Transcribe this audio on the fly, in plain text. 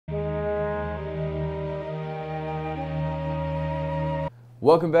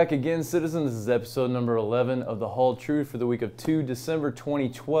Welcome back again, citizens. This is episode number 11 of The Hall Truth for the week of 2 December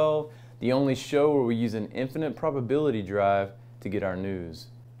 2012, the only show where we use an infinite probability drive to get our news.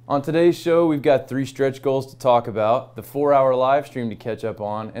 On today's show, we've got 3 stretch goals to talk about, the 4-hour live stream to catch up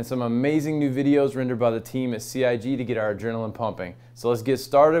on, and some amazing new videos rendered by the team at CIG to get our adrenaline pumping. So let's get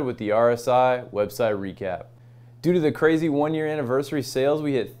started with the RSI website recap. Due to the crazy 1-year anniversary sales,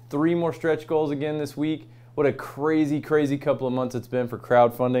 we hit 3 more stretch goals again this week. What a crazy couple of months it's been for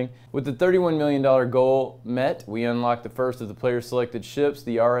crowdfunding. With the $31 million goal met, we unlocked the first of the player-selected ships,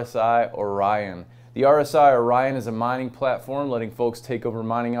 the RSI Orion. The RSI Orion is a mining platform letting folks take over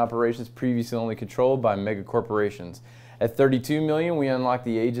mining operations previously only controlled by mega corporations. At $32 million, we unlocked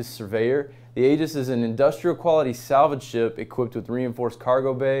the Aegis Surveyor. The Aegis is an industrial-quality salvage ship equipped with reinforced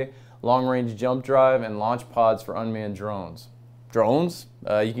cargo bay, long-range jump drive, and launch pods for unmanned drones. Drones?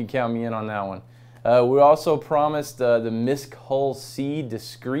 You can count me in on that one. We also promised the MISC Hull C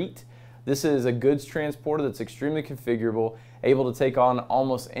Discreet. This is a goods transporter that's extremely configurable, able to take on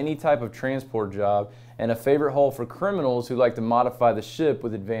almost any type of transport job, and a favorite hull for criminals who like to modify the ship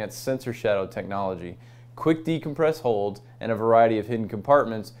with advanced sensor shadow technology. Quick decompress holds and a variety of hidden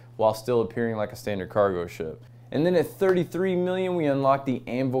compartments while still appearing like a standard cargo ship. And then at $33 million, we unlocked the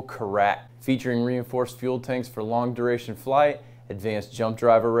Anvil Karat, featuring reinforced fuel tanks for long duration flight, advanced jump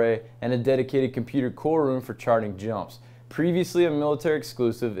drive array, and a dedicated computer core room for charting jumps. Previously a military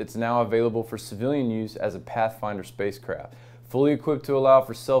exclusive, it's now available for civilian use as a Pathfinder spacecraft. Fully equipped to allow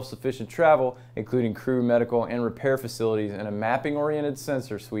for self-sufficient travel, including crew, medical, and repair facilities, and a mapping-oriented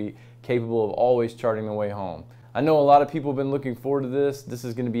sensor suite capable of always charting the way home. I know a lot of people have been looking forward to this. This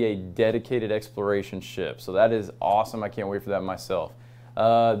is going to be a dedicated exploration ship, so that is awesome. I can't wait for that myself.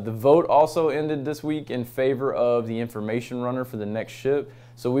 The vote also ended this week in favor of the information runner for the next ship,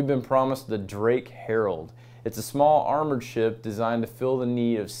 so we've been promised the Drake Herald. It's a small armored ship designed to fill the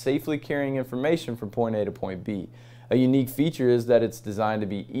need of safely carrying information from point A to point B. A unique feature is that it's designed to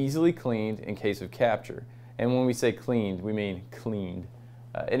be easily cleaned in case of capture. And when we say cleaned, we mean cleaned.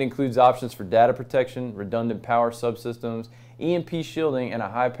 It includes options for data protection, redundant power subsystems, EMP shielding, and a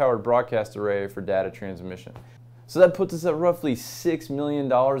high-powered broadcast array for data transmission. So that puts us at roughly $6 million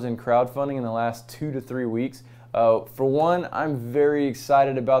in crowdfunding in the last 2 to 3 weeks. For one, I'm very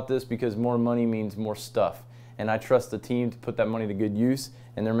excited about this because more money means more stuff. And I trust the team to put that money to good use,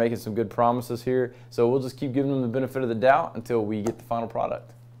 and they're making some good promises here. So we'll just keep giving them the benefit of the doubt until we get the final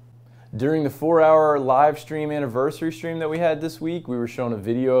product. During the 4-hour live stream anniversary stream that we had this week, we were shown a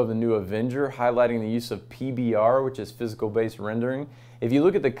video of the new Avenger highlighting the use of PBR, which is physical-based rendering. If you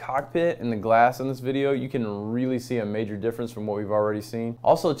look at the cockpit and the glass in this video, you can really see a major difference from what we've already seen.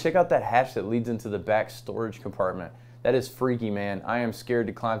 Also, check out that hatch that leads into the back storage compartment. That is freaky, man. I am scared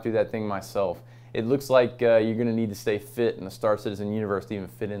to climb through that thing myself. It looks like you're going to need to stay fit in the Star Citizen universe to even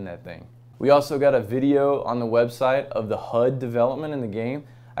fit in that thing. We also got a video on the website of the HUD development in the game.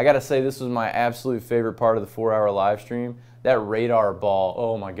 I gotta say, this was my absolute favorite part of the 4-hour live stream. That radar ball,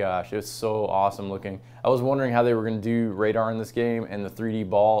 oh my gosh, it's so awesome looking. I was wondering how they were gonna do radar in this game, and the 3D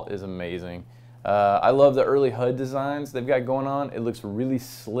ball is amazing. I love the early HUD designs they've got going on. It looks really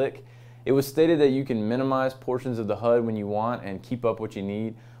slick. It was stated that you can minimize portions of the HUD when you want and keep up what you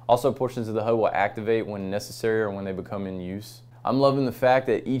need. Also, portions of the HUD will activate when necessary or when they become in use. I'm loving the fact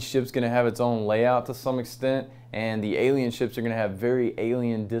that each ship's going to have its own layout to some extent, and the alien ships are going to have very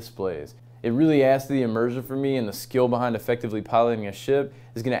alien displays. It really adds to the immersion for me, and the skill behind effectively piloting a ship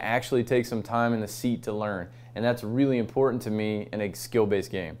is going to actually take some time in the seat to learn, and that's really important to me in a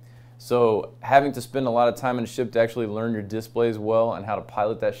skill-based game. So having to spend a lot of time in a ship to actually learn your displays well and how to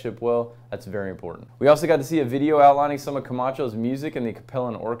pilot that ship well, that's very important. We also got to see a video outlining some of Camacho's music and the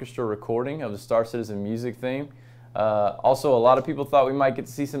Capellan Orchestra recording of the Star Citizen music theme. Also, a lot of people thought we might get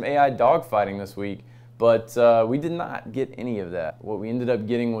to see some AI dogfighting this week, but we did not get any of that. What we ended up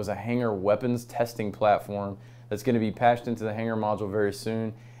getting was a Hangar weapons testing platform that's going to be patched into the Hangar module very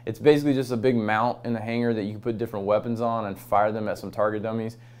soon. It's basically just a big mount in the hangar that you can put different weapons on and fire them at some target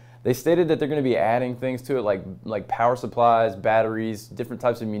dummies. They stated that they're going to be adding things to it like power supplies, batteries, different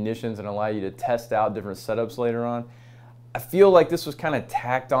types of munitions, and allow you to test out different setups later on. I feel like this was kind of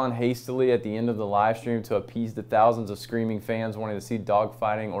tacked on hastily at the end of the live stream to appease the thousands of screaming fans wanting to see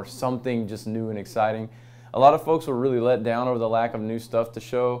dogfighting or something just new and exciting. A lot of folks were really let down over the lack of new stuff to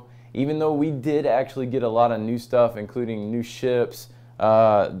show, even though we did actually get a lot of new stuff, including new ships,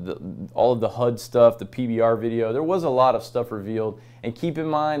 all of the HUD stuff, the PBR video. There was a lot of stuff revealed, and keep in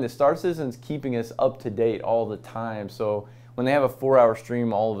mind the Star Citizen's keeping us up to date all the time, so when they have a 4-hour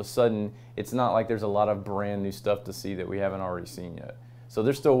stream, all of a sudden it's not like there's a lot of brand new stuff to see that we haven't already seen yet. So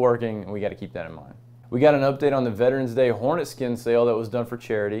they're still working, and we got to keep that in mind. We got an update on the Veterans Day Hornet skin sale that was done for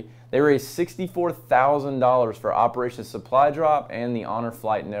charity. They raised $64,000 for Operation Supply Drop and the Honor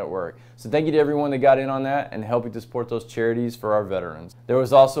Flight Network. So thank you to everyone that got in on that and helping to support those charities for our veterans. There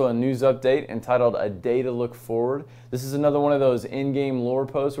was also a news update entitled A Day to Look Forward. This is another one of those in-game lore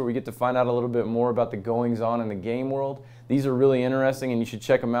posts where we get to find out a little bit more about the goings-on in the game world. These are really interesting and you should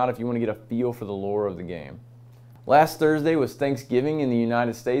check them out if you want to get a feel for the lore of the game. Last Thursday was Thanksgiving in the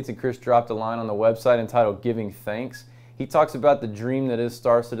United States, and Chris dropped a line on the website entitled Giving Thanks. He talks about the dream that is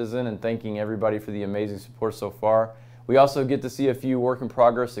Star Citizen and thanking everybody for the amazing support so far. We also get to see a few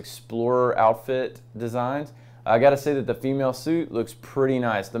work-in-progress Explorer outfit designs. I gotta say that the female suit looks pretty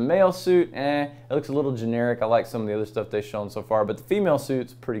nice. The male suit, it looks a little generic. I like some of the other stuff they've shown so far, but the female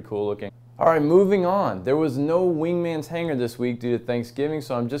suit's pretty cool looking. Alright, moving on. There was no Wingman's Hangar this week due to Thanksgiving,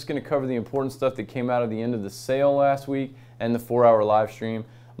 so I'm just going to cover the important stuff that came out of the end of the sale last week and the 4-hour live stream.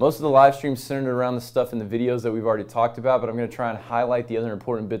 Most of the live stream centered around the stuff in the videos that we've already talked about, but I'm going to try and highlight the other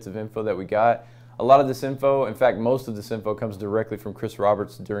important bits of info that we got. A lot of this info, in fact most of this info, comes directly from Chris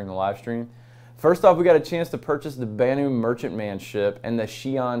Roberts during the live stream. First off, we got a chance to purchase the Banu Merchantman ship and the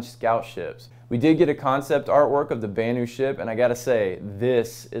Xi'an scout ships. We did get a concept artwork of the Banu ship, and I gotta say,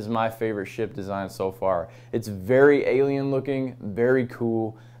 this is my favorite ship design so far. It's very alien looking, very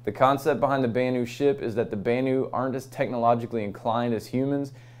cool. The concept behind the Banu ship is that the Banu aren't as technologically inclined as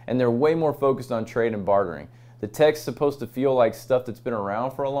humans, and they're way more focused on trade and bartering. The tech's supposed to feel like stuff that's been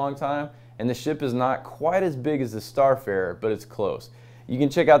around for a long time, and the ship is not quite as big as the Starfarer, but it's close. You can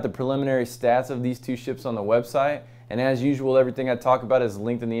check out the preliminary stats of these two ships on the website, and as usual, everything I talk about is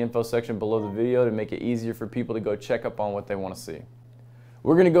linked in the info section below the video to make it easier for people to go check up on what they want to see.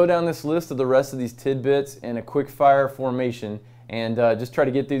 We're going to go down this list of the rest of these tidbits in a quick fire formation and just try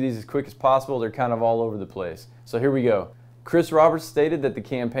to get through these as quick as possible. They're kind of all over the place. So here we go. Chris Roberts stated that the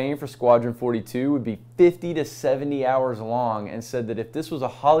campaign for Squadron 42 would be 50 to 70 hours long and said that if this was a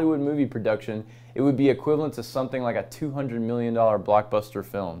Hollywood movie production, it would be equivalent to something like a $200 million blockbuster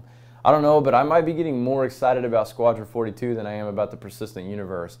film. I don't know, but I might be getting more excited about Squadron 42 than I am about the Persistent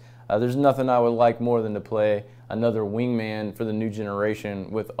Universe. There's nothing I would like more than to play another Wingman for the new generation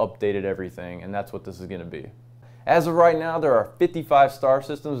with updated everything, and that's what this is going to be. As of right now, there are 55 star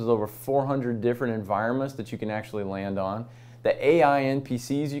systems with over 400 different environments that you can actually land on. The AI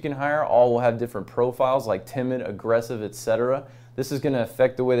NPCs you can hire all will have different profiles like timid, aggressive, etc. This is going to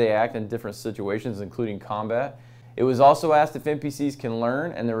affect the way they act in different situations, including combat. It was also asked if NPCs can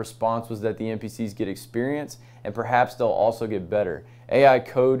learn, and the response was that the NPCs get experience and perhaps they'll also get better. AI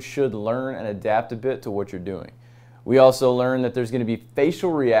code should learn and adapt a bit to what you're doing. We also learned that there's going to be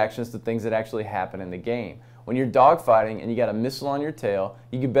facial reactions to things that actually happen in the game. When you're dogfighting and you got a missile on your tail,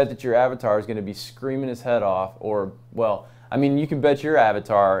 you can bet that your avatar is going to be screaming his head off, or, well, I mean, you can bet your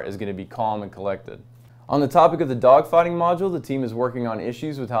avatar is going to be calm and collected. On the topic of the dogfighting module, the team is working on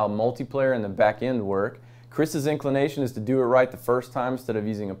issues with how multiplayer and the back end work. Chris's inclination is to do it right the first time instead of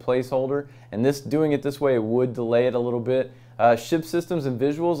using a placeholder, and doing it this way would delay it a little bit. Ship systems and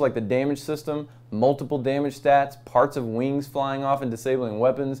visuals like the damage system, multiple damage stats, parts of wings flying off and disabling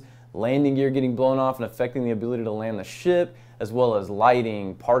weapons, landing gear getting blown off and affecting the ability to land the ship, as well as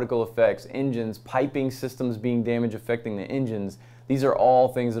lighting, particle effects, engines, piping systems being damaged affecting the engines. These are all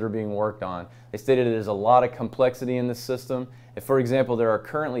things that are being worked on. They stated there's a lot of complexity in this system. If, for example, there are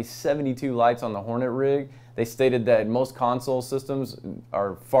currently 72 lights on the Hornet rig, they stated that most console systems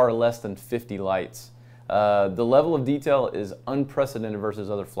are far less than 50 lights. The level of detail is unprecedented versus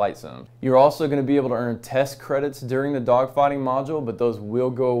other flight sims. You're also going to be able to earn test credits during the dogfighting module, but those will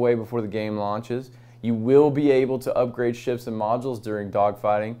go away before the game launches. You will be able to upgrade ships and modules during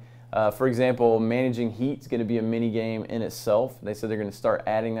dogfighting. For example, managing heat is going to be a mini game in itself. They said they're going to start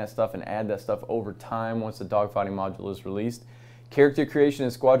adding that stuff and add that stuff over time once the dogfighting module is released. Character creation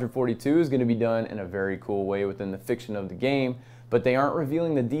in Squadron 42 is going to be done in a very cool way within the fiction of the game, but they aren't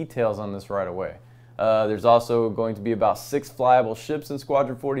revealing the details on this right away. There's also going to be about 6 flyable ships in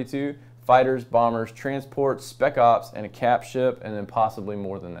Squadron 42, fighters, bombers, transports, spec ops, and a cap ship, and then possibly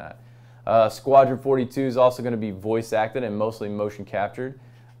more than that. Squadron 42 is also going to be voice acted and mostly motion captured.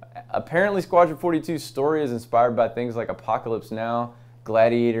 Apparently Squadron 42's story is inspired by things like Apocalypse Now,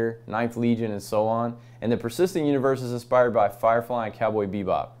 Gladiator, Ninth Legion, and so on. And the Persistent Universe is inspired by Firefly and Cowboy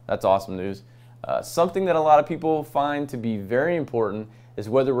Bebop. That's awesome news. Something that a lot of people find to be very important is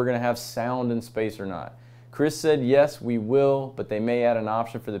whether we're going to have sound in space or not. Chris said yes, we will, but they may add an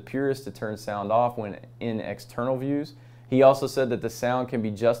option for the purists to turn sound off when in external views. He also said that the sound can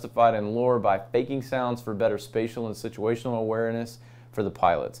be justified in lore by faking sounds for better spatial and situational awareness for the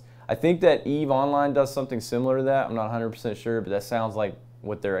pilots. I think that EVE Online does something similar to that. I'm not 100% sure, but that sounds like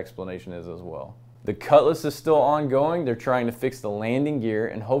what their explanation is as well. The Cutlass is still ongoing. They're trying to fix the landing gear,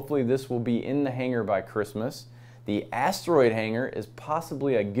 and hopefully this will be in the hangar by Christmas. The Asteroid hangar is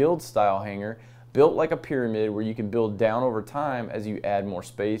possibly a guild-style hangar built like a pyramid where you can build down over time as you add more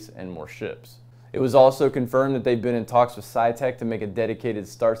space and more ships. It was also confirmed that they've been in talks with SciTech to make a dedicated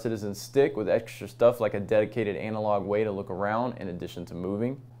Star Citizen stick with extra stuff like a dedicated analog way to look around in addition to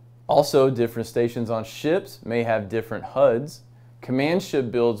moving. Also, different stations on ships may have different HUDs. Command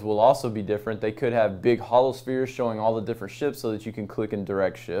ship builds will also be different. They could have big holospheres showing all the different ships so that you can click and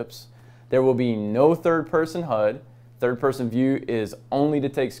direct ships. There will be no third-person HUD. Third-person view is only to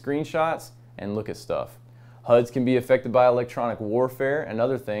take screenshots and look at stuff. HUDs can be affected by electronic warfare and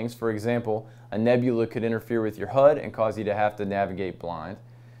other things. For example, a nebula could interfere with your HUD and cause you to have to navigate blind.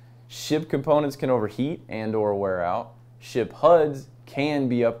 Ship components can overheat and or wear out. Ship HUDs can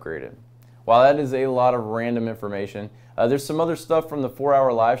be upgraded. While that is a lot of random information, there's some other stuff from the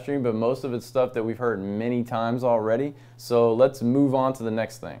 4-hour live stream, but most of it's stuff that we've heard many times already. So let's move on to the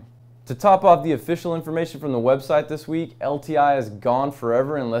next thing. To top off the official information from the website this week, LTI is gone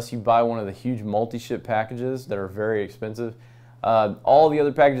forever unless you buy one of the huge multi-ship packages that are very expensive. All the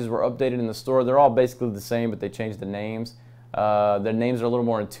other packages were updated in the store. They're all basically the same, but they changed the names. Their names are a little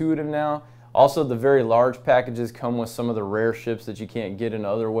more intuitive now. Also, the very large packages come with some of the rare ships that you can't get in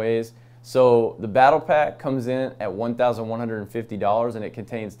other ways. So the battle pack comes in at $1,150 and it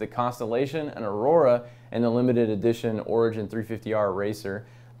contains the Constellation and Aurora and the limited edition Origin 350R Racer.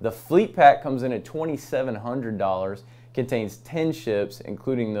 The fleet pack comes in at $2,700, contains 10 ships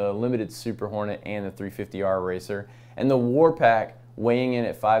including the limited Super Hornet and the 350R Racer. And the war pack, weighing in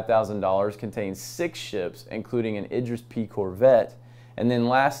at $5,000, contains 6 ships including an Idris P Corvette. And then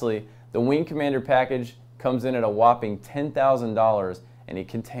lastly, the Wing Commander package comes in at a whopping $10,000 and it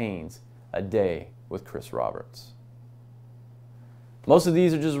contains a day with Chris Roberts. Most of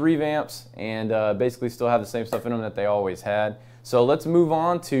these are just revamps and basically still have the same stuff in them that they always had. So let's move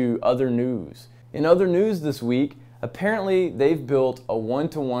on to other news. In other news this week, apparently they've built a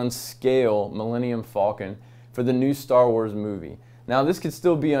 1-to-1 scale Millennium Falcon for the new Star Wars movie. Now this could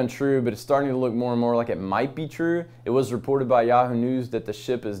still be untrue, but it's starting to look more and more like it might be true. It was reported by Yahoo News that the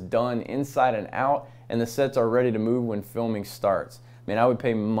ship is done inside and out and the sets are ready to move when filming starts. Man, I would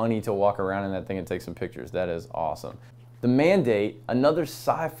pay money to walk around in that thing and take some pictures. That is awesome. The Mandate, another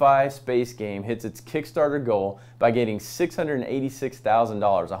sci-fi space game, hits its Kickstarter goal by getting $686,000,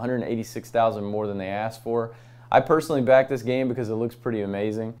 $186,000 more than they asked for. I personally backed this game because it looks pretty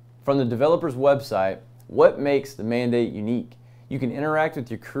amazing. From the developer's website, what makes the Mandate unique? You can interact with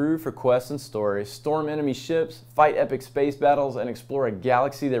your crew for quests and stories, storm enemy ships, fight epic space battles, and explore a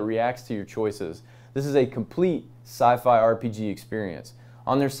galaxy that reacts to your choices. This is a complete sci-fi RPG experience.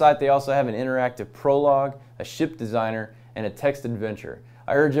 On their site, they also have an interactive prologue, a ship designer, and a text adventure.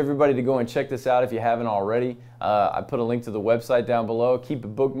 I urge everybody to go and check this out if you haven't already. I put a link to the website down below. Keep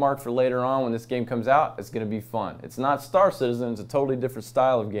it bookmarked for later on when this game comes out. It's going to be fun. It's not Star Citizen, it's a totally different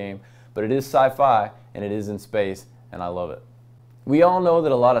style of game, but it is sci-fi and it is in space, and I love it. We all know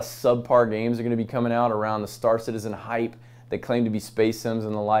that a lot of subpar games are going to be coming out around the Star Citizen hype that claim to be space sims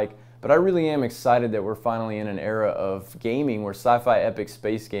and the like, but I really am excited that we're finally in an era of gaming where sci-fi epic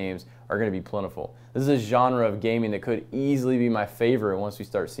space games are going to be plentiful. This is a genre of gaming that could easily be my favorite once we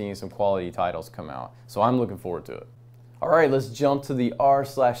start seeing some quality titles come out, so I'm looking forward to it. Alright, let's jump to the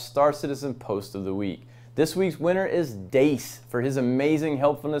r/Star Citizen post of the week. This week's winner is Dace for his amazing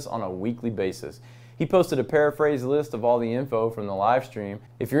helpfulness on a weekly basis. He posted a paraphrased list of all the info from the live stream.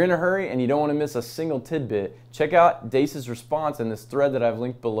 If you're in a hurry and you don't want to miss a single tidbit, check out Dace's response in this thread that I've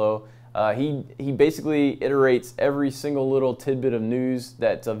linked below. He basically iterates every single little tidbit of news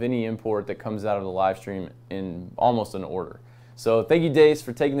that's of any import that comes out of the live stream in almost an order. So thank you, Dace,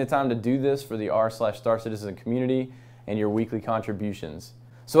 for taking the time to do this for the r/Star Citizen community and your weekly contributions.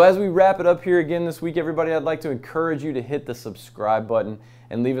 So as we wrap it up here again this week, everybody, I'd like to encourage you to hit the subscribe button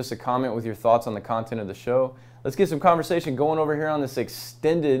and leave us a comment with your thoughts on the content of the show. Let's get some conversation going over here on this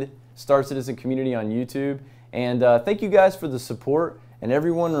extended Star Citizen community on YouTube. And thank you guys for the support. And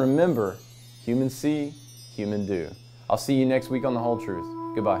everyone remember, humans see, human do. I'll see you next week on The Whole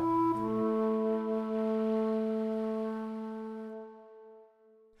Truth. Goodbye.